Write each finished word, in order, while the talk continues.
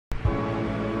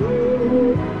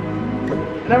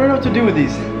I never know what to do with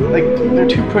these. Like, they're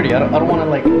too pretty. I don't want to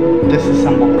like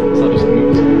disassemble them, so I'll just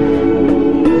move them.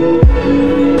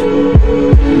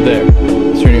 There.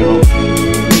 Let's turn you home.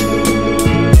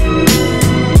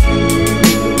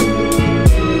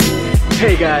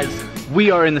 Hey guys, we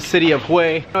are in the city of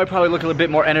Hue. I probably look a little bit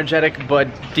more energetic, but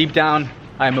deep down,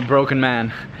 I am a broken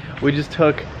man. We just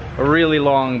took a really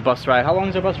long bus ride. How long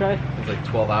is our bus ride? It was like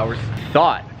 12 hours.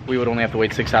 Thought we would only have to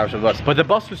wait 6 hours for the bus, but the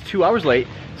bus was 2 hours late,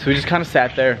 so we just kind of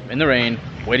sat there in the rain,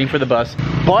 waiting for the bus.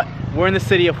 But we're in the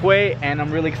city of Hue, and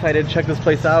I'm really excited to check this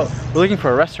place out. We're looking for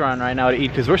a restaurant right now to eat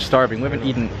because we're starving. We haven't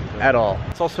eaten at all.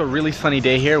 It's also a really sunny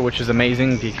day here, which is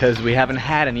amazing because we haven't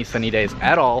had any sunny days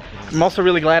at all. I'm also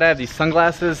really glad I have these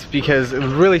sunglasses because it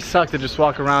would really suck to just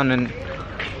walk around and...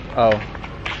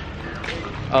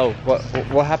 Oh,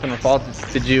 what happened, Rafal?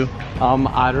 Did you...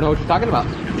 I don't know what you're talking about.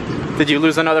 Did you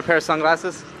lose another pair of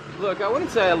sunglasses? Look, I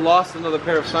wouldn't say I lost another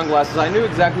pair of sunglasses. I knew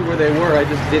exactly where they were. I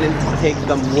just didn't take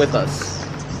them with us.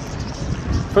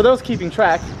 For those keeping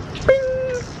track, bing!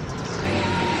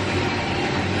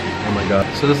 Oh my god.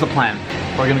 So this is the plan.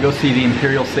 We're gonna go see the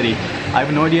Imperial City. I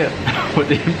have no idea what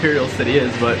the Imperial City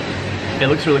is, but it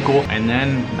looks really cool. And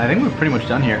then I think we're pretty much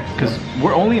done here because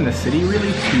we're only in the city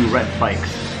really to rent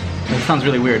bikes. It sounds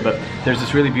really weird, but there's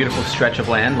this really beautiful stretch of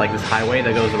land, like this highway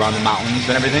that goes around the mountains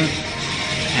and everything.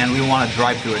 And we want to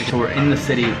drive through it. So we're in the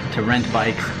city to rent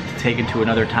bikes to take it to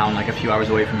another town like a few hours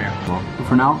away from here. Well,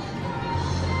 for now.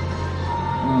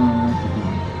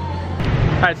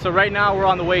 All right, so right now we're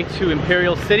on the way to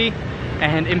Imperial City,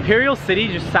 and Imperial City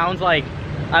just sounds like,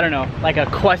 I don't know, like a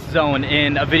quest zone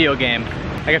in a video game.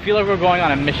 Like I feel like we're going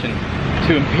on a mission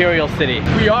to Imperial City.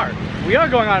 We are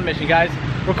going on a mission, guys.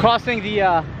 We're crossing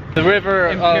the river.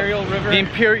 Imperial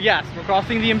River? Yes, we're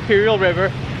crossing the Imperial River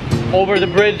over the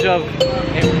bridge of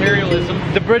Imperialism.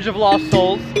 The bridge of lost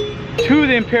souls to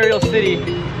the Imperial City,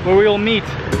 where we will meet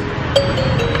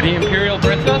The Imperial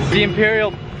Princess? the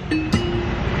Imperial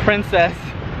Princess.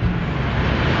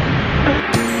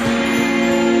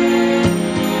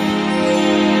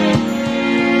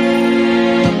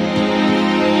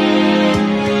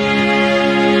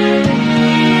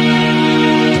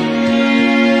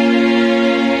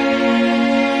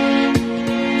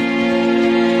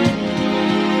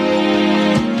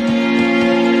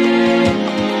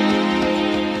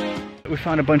 We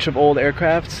found a bunch of old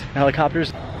aircrafts,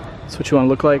 helicopters. That's what you want to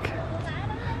look like.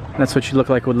 And that's what you look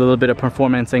like with a little bit of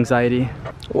performance anxiety.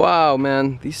 Wow,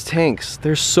 man, these tanks,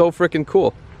 they're so freaking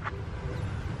cool.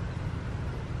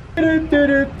 I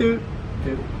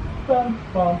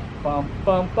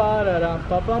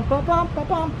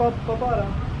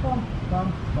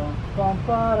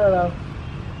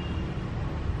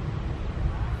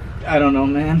don't know,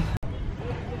 man.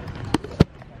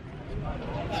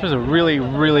 There's a really,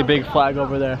 really big flag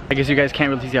over there. I guess you guys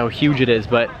can't really see how huge it is,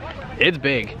 but it's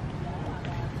big.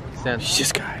 It's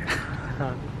this guy.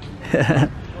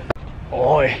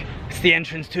 Oi, it's the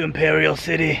entrance to Imperial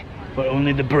City, but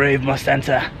only the brave must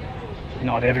enter.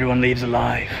 Not everyone leaves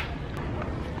alive.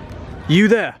 You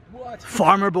there, what?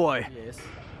 Farmer boy. Yes.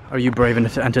 Are you brave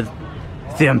enough to enter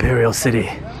the Imperial City?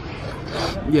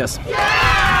 Yes. We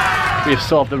have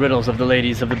solved the riddles of the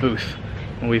ladies of the booth,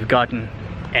 and we've gotten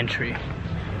entry.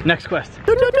 Next quest.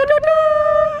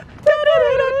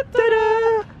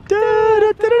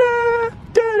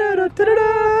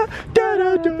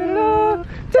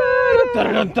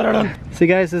 See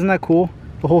guys, isn't that cool?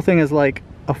 The whole thing is like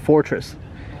a fortress.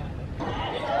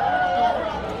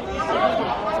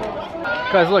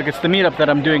 Guys, look, it's the meetup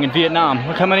that I'm doing in Vietnam.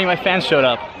 Look how many of my fans showed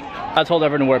up. I told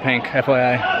everyone to wear pink,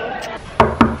 FYI.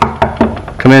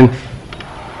 Come in.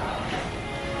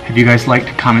 Have you guys liked,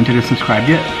 commented, and subscribed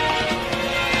yet?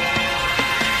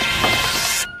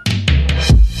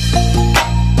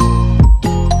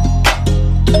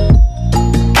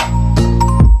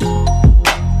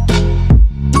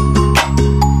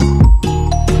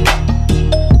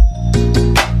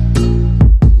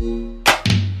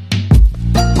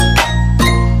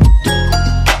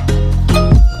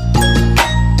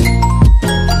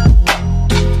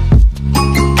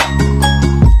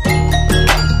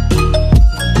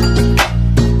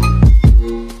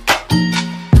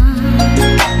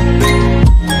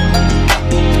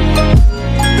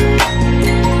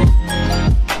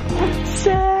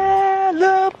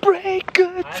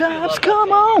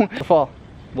 Come on! Fall.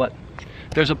 What?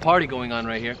 There's a party going on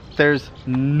right here. There's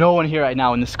no one here right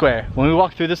now in the square. When we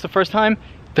walked through this the first time,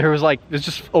 it was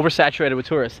just oversaturated with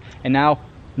tourists. And now,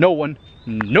 no one.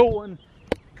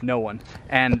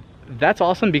 And that's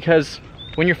awesome because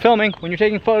when you're filming, when you're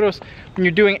taking photos, when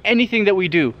you're doing anything that we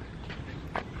do,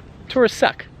 tourists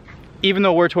suck. even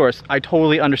though we're tourists. I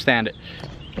totally understand it.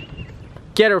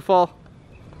 Get her, Fall.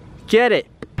 Get it.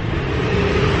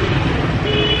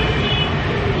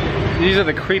 These are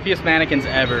the creepiest mannequins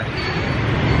ever.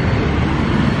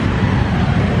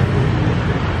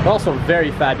 They're also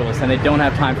very fabulous and they don't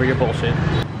have time for your bullshit.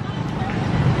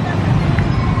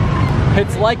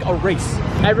 It's like a race.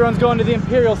 Everyone's going to the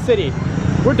Imperial City.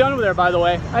 We're done with there, by the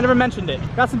way. I never mentioned it.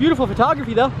 Got some beautiful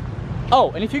photography though.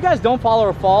 Oh, and if you guys don't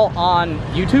follow Fall on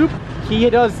YouTube, he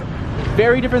does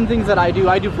very different things that I do.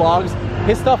 I do vlogs.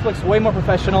 His stuff looks way more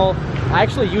professional. I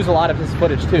actually use a lot of his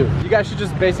footage too. You guys should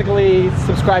just basically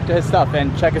subscribe to his stuff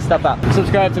and check his stuff out.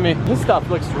 Subscribe to me. His stuff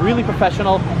looks really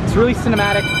professional. It's really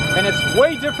cinematic and it's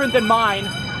way different than mine.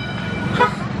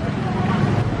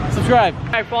 Subscribe.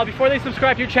 All right, Fall, before they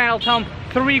subscribe to your channel, tell them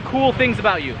 3 cool things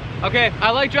about you. Okay,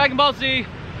 I like Dragon Ball Z.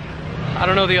 I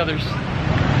don't know the others.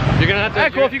 You're gonna have to.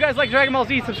 Alright, cool. If you guys like Dragon Ball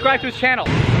Z, subscribe to his channel.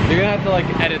 You're gonna have to like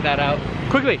edit that out.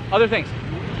 Quickly, other things.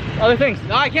 Other things.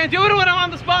 No, I can't do it when I'm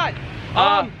on the spot.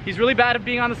 He's really bad at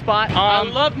being on the spot. I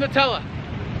love Nutella.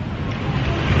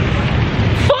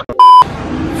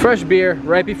 Fuck. Fresh beer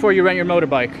right before you rent your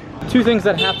motorbike. 2 things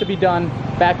that have to be done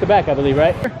back to back, I believe,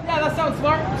 right? Yeah, that sounds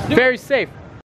smart. Very safe.